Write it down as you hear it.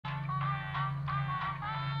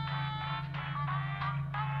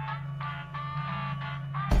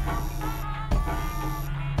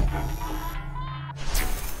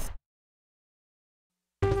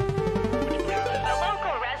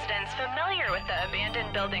with the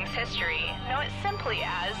abandoned building's history, know it simply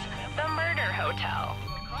as the Murder Hotel.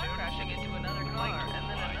 Crashing into another car, and then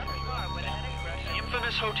another car went ahead and crashed. The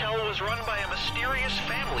infamous hotel was run by a mysterious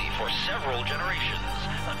family for several generations,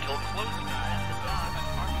 until closing.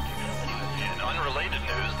 In unrelated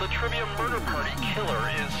news, the trivia murder party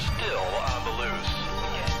killer is still on the loose.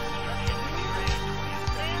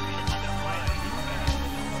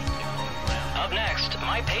 Up next,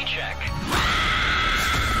 my paycheck.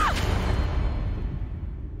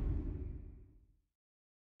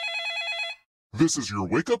 This is your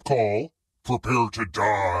wake-up call. Prepare to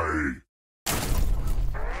die.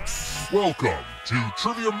 Welcome to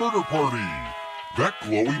Trivia Murder Party. That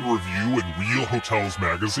glowing review in Real Hotels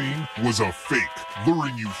magazine was a fake,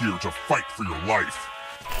 luring you here to fight for your life.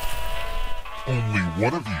 Only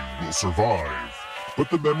one of you will survive, but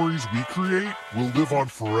the memories we create will live on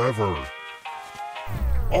forever.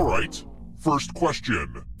 Alright, first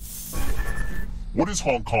question. What is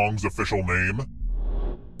Hong Kong's official name?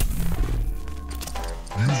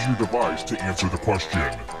 Use your device to answer the question.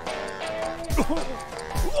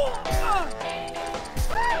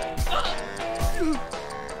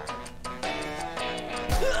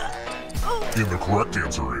 And the correct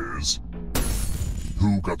answer is...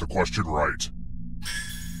 Who got the question right?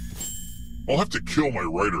 I'll have to kill my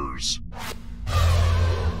writers.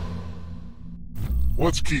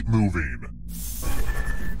 Let's keep moving.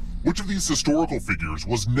 Which of these historical figures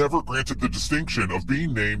was never granted the distinction of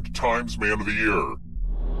being named Times Man of the Year?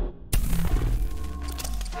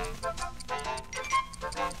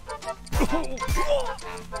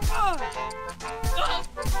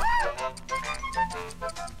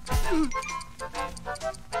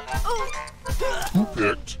 Who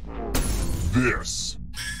picked this?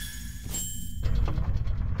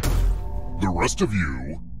 The rest of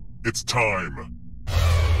you, it's time.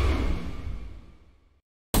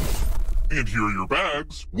 And here are your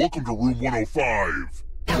bags. Welcome to room 105.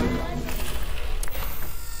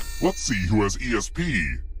 Let's see who has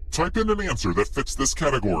ESP. Type in an answer that fits this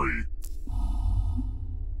category.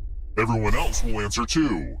 Everyone else will answer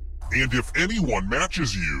too. And if anyone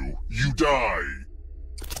matches you, you die.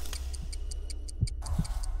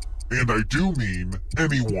 And I do mean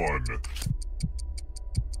anyone.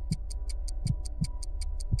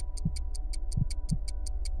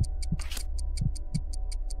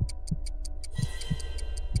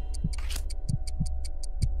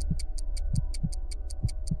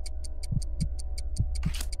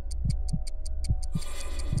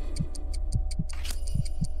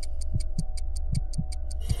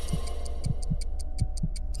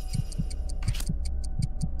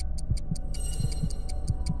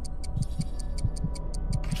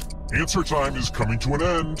 Answer time is coming to an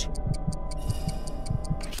end.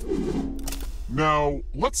 Now,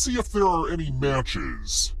 let's see if there are any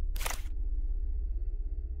matches.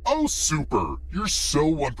 Oh, super! You're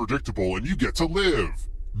so unpredictable and you get to live.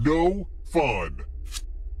 No fun.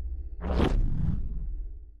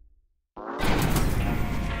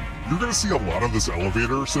 You're gonna see a lot of this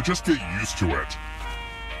elevator, so just get used to it.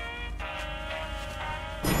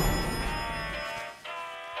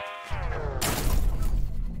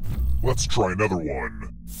 Let's try another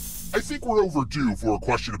one. I think we're overdue for a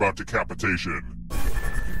question about decapitation.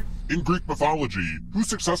 In Greek mythology, who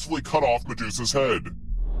successfully cut off Medusa's head?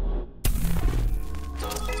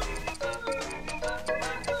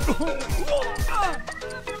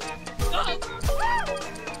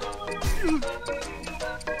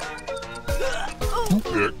 Who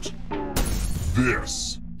picked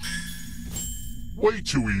this? Way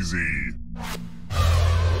too easy.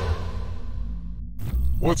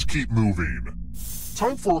 Let's keep moving.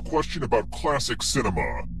 Time for a question about classic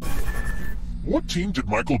cinema. What team did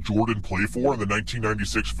Michael Jordan play for in the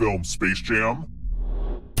 1996 film Space Jam?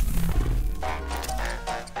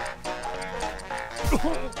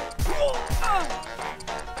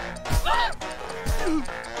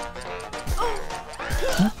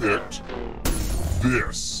 Who picked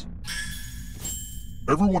this?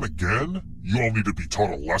 Everyone again? You all need to be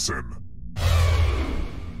taught a lesson.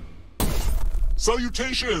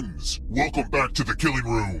 Salutations! Welcome back to the killing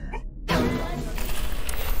room.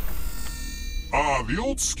 Ah, the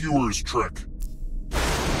old skewers trick.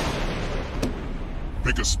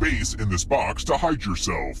 Pick a space in this box to hide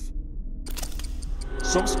yourself.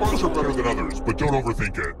 Some spots are better than others, but don't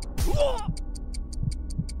overthink it.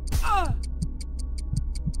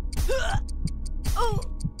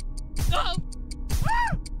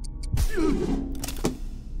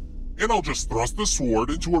 And I'll just thrust the sword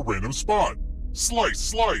into a random spot. Slice,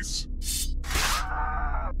 slice!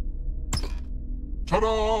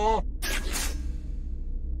 Ta-da!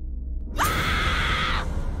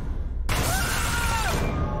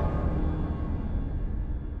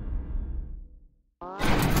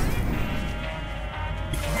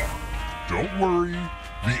 Don't worry.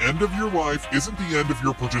 The end of your life isn't the end of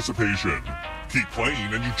your participation. Keep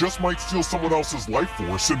playing and you just might steal someone else's life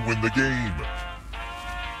force and win the game.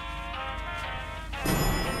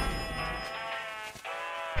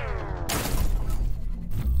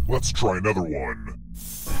 Let's try another one.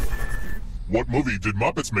 What movie did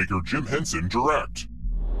Muppets maker Jim Henson direct?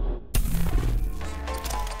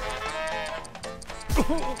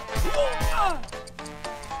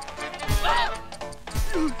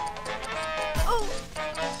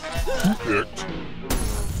 Who picked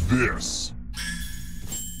this?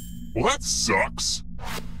 Well, that sucks.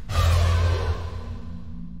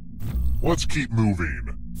 Let's keep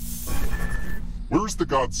moving. Where's the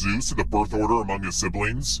god Zeus in the birth order among his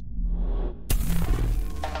siblings?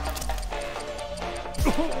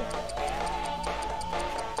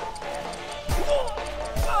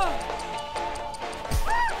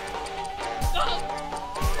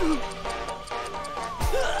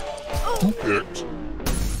 Who picked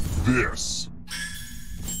this?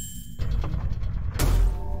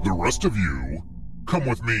 The rest of you, come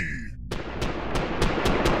with me.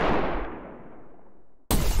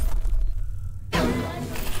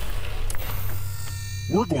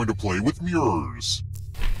 We're going to play with mirrors.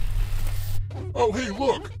 Oh, hey,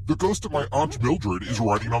 look! The ghost of my Aunt Mildred is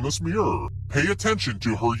writing on this mirror. Pay attention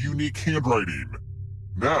to her unique handwriting.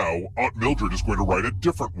 Now, Aunt Mildred is going to write a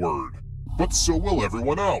different word, but so will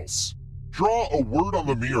everyone else. Draw a word on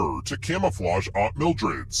the mirror to camouflage Aunt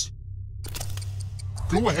Mildred's.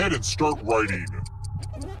 Go ahead and start writing.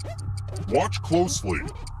 Watch closely.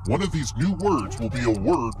 One of these new words will be a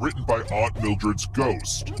word written by Aunt Mildred's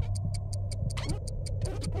ghost.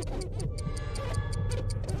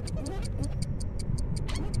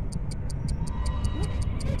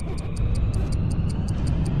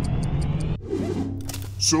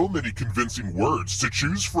 So many convincing words to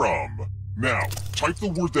choose from. Now, type the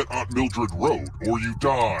word that Aunt Mildred wrote, or you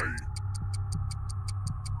die.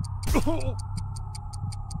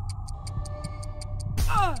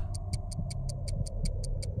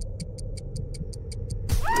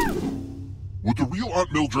 Would the real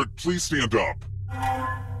Aunt Mildred please stand up?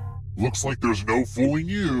 Looks like there's no fooling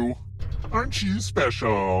you. Aren't you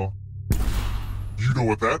special? You know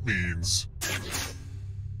what that means.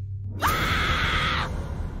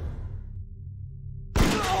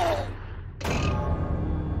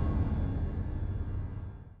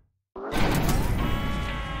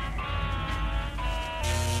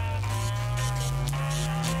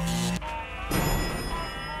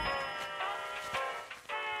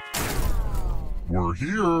 We're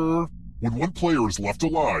here. When one player is left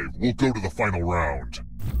alive, we'll go to the final round.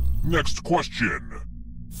 Next question.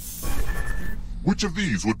 Which of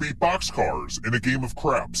these would be boxcars in a game of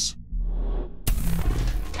craps?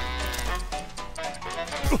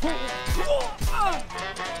 Who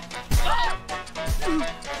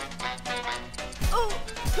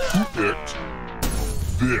picked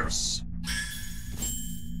this?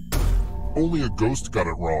 Only a ghost got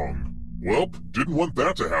it wrong. Welp, didn't want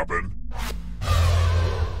that to happen.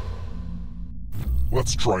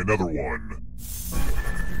 Let's try another one.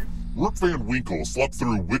 Rip Van Winkle slept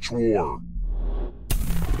through which war?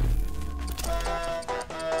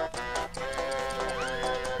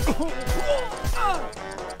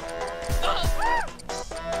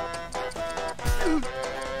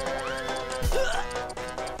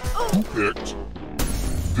 Who picked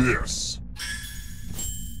this?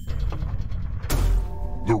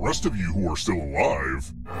 The rest of you who are still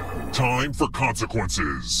alive, time for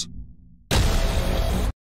consequences.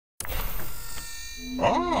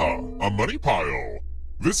 Ah, a money pile.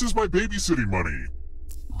 This is my babysitting money.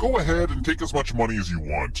 Go ahead and take as much money as you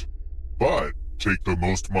want. But take the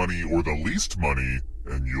most money or the least money,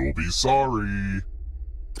 and you'll be sorry.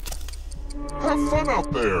 Have fun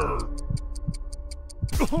out there.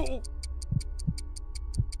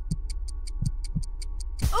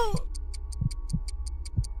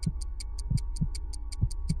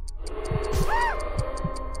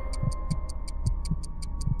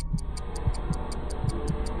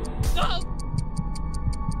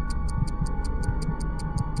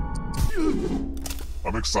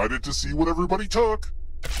 I'm excited to see what everybody took.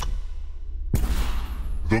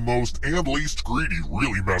 The most and least greedy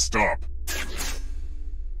really messed up.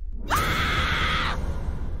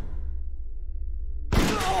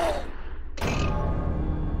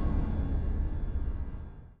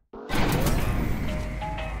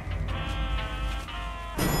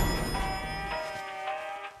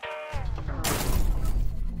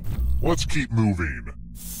 Let's keep moving.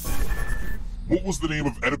 What was the name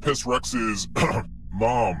of Oedipus Rex's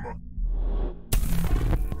mom?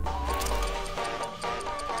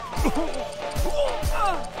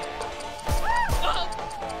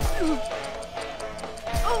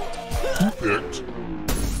 Who picked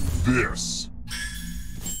this?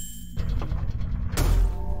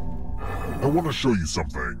 I want to show you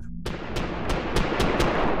something.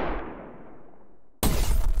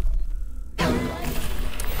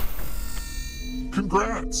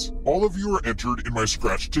 Congrats! All of you are entered in my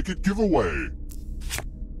scratch ticket giveaway.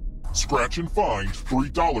 Scratch and find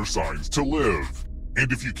 $3 to live.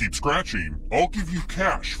 And if you keep scratching, I'll give you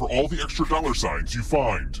cash for all the extra $signs you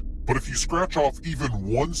find. But if you scratch off even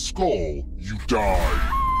one skull, you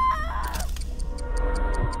die.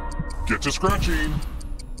 Get to scratching!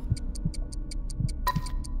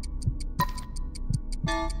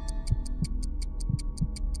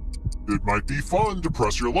 It might be fun to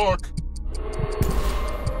press your luck.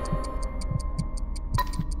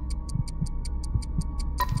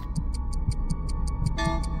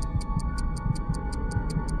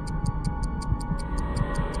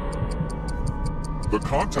 The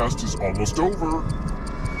contest is almost over.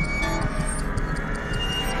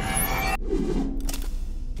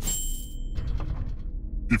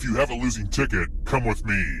 If you have a losing ticket, come with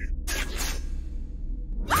me.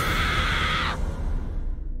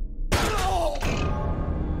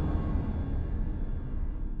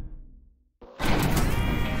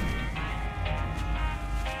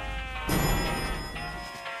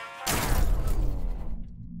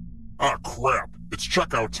 Ah, crap. It's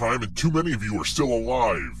checkout time and too many of you are still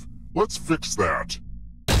alive. Let's fix that.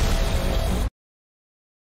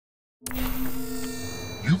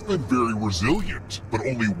 You've been very resilient, but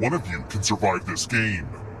only one of you can survive this game.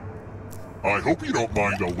 I hope you don't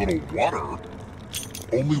mind a little water.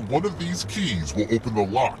 Only one of these keys will open the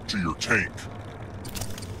lock to your tank.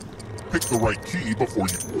 Pick the right key before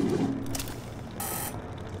you...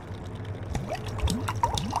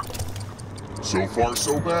 So far,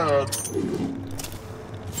 so bad.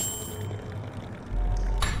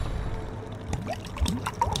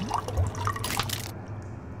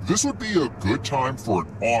 This would be a good time for an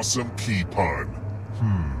awesome key pun.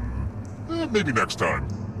 Maybe next time.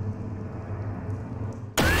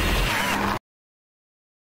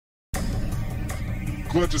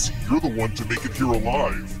 Glad to see you're the one to make it here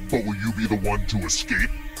alive, but will you be the one to escape?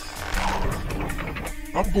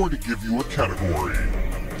 I'm going to give you a category.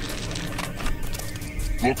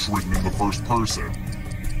 Books written in the first person.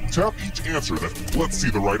 Tap each answer that lets see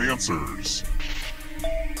the right answers.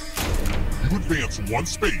 You advance one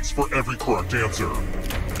space for every correct answer.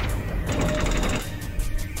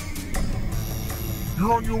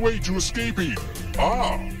 You're on your way to escaping.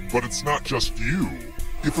 Ah, but it's not just you.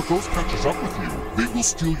 If a ghost catches up with you, they will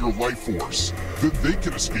steal your life force. Then they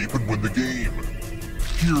can escape and win the game.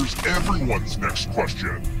 Here's everyone's next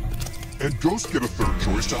question. And ghosts get a third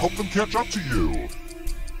choice to help them catch up to you.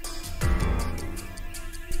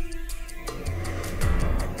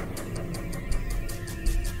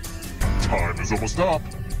 Time is almost up.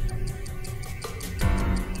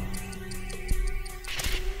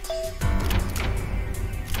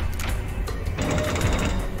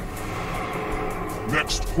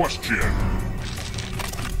 Next question.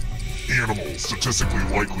 Animals statistically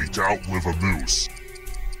likely to outlive a moose.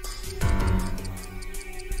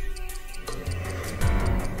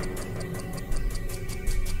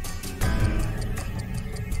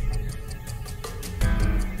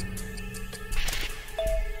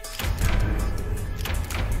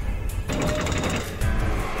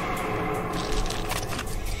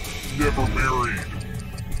 Never married.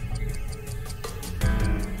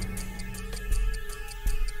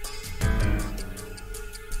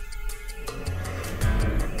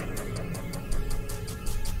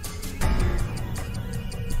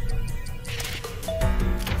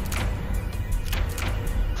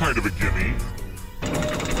 Kind of a gimme.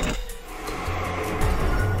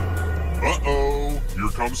 Uh-oh, here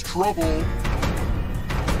comes trouble.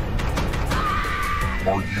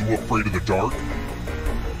 Are you afraid of the dark?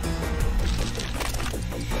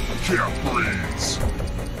 Can't breathe.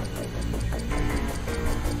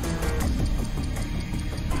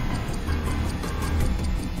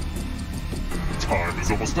 Time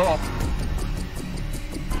is almost up.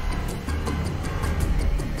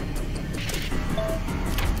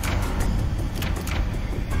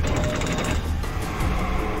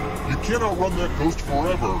 You can't outrun that ghost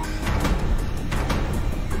forever.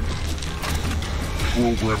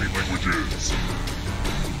 Programming languages.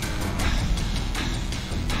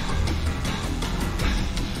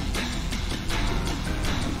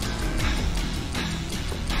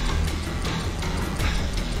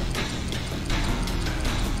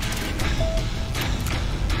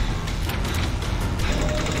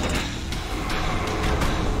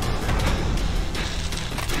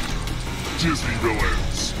 Disney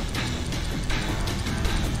villains.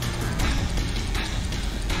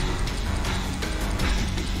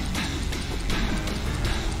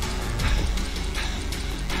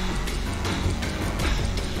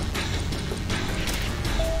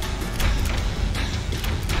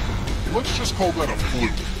 call that a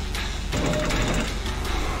fluke.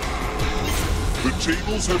 The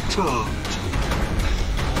tables have turned.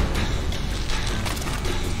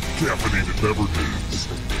 Caffeinated beverages.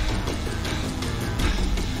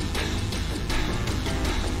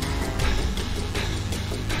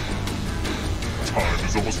 Time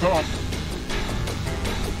is almost up.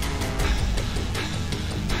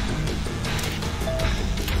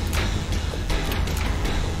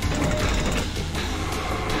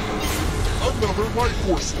 Another life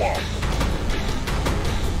force swap.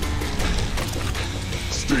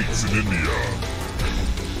 States in India.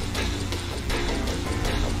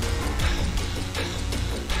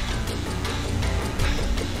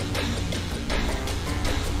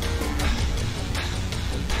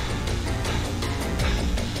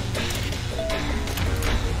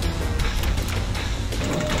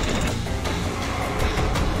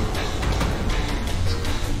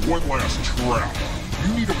 One last trap.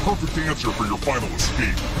 You need a perfect answer for your final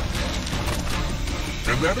escape.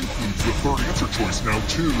 And that includes the third answer choice now,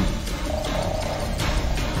 too.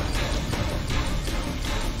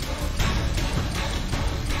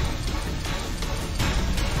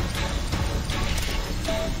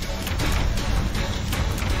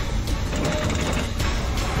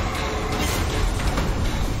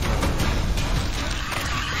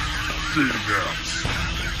 Dating apps.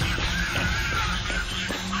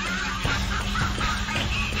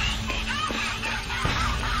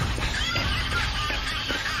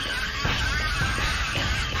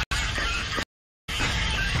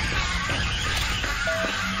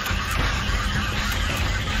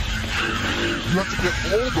 You have to get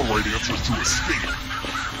all the right answers to escape.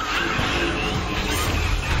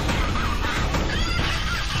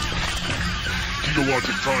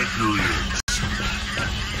 Geologic time periods.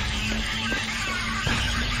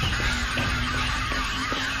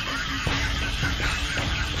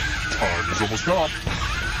 Time is almost up.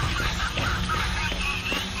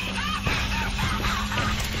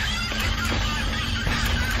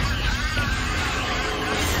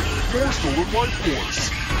 More stolen life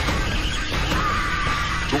force.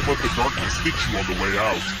 Don't let the darkness hit you on the way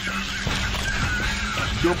out.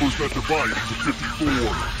 Numbers that divide into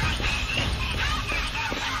 54.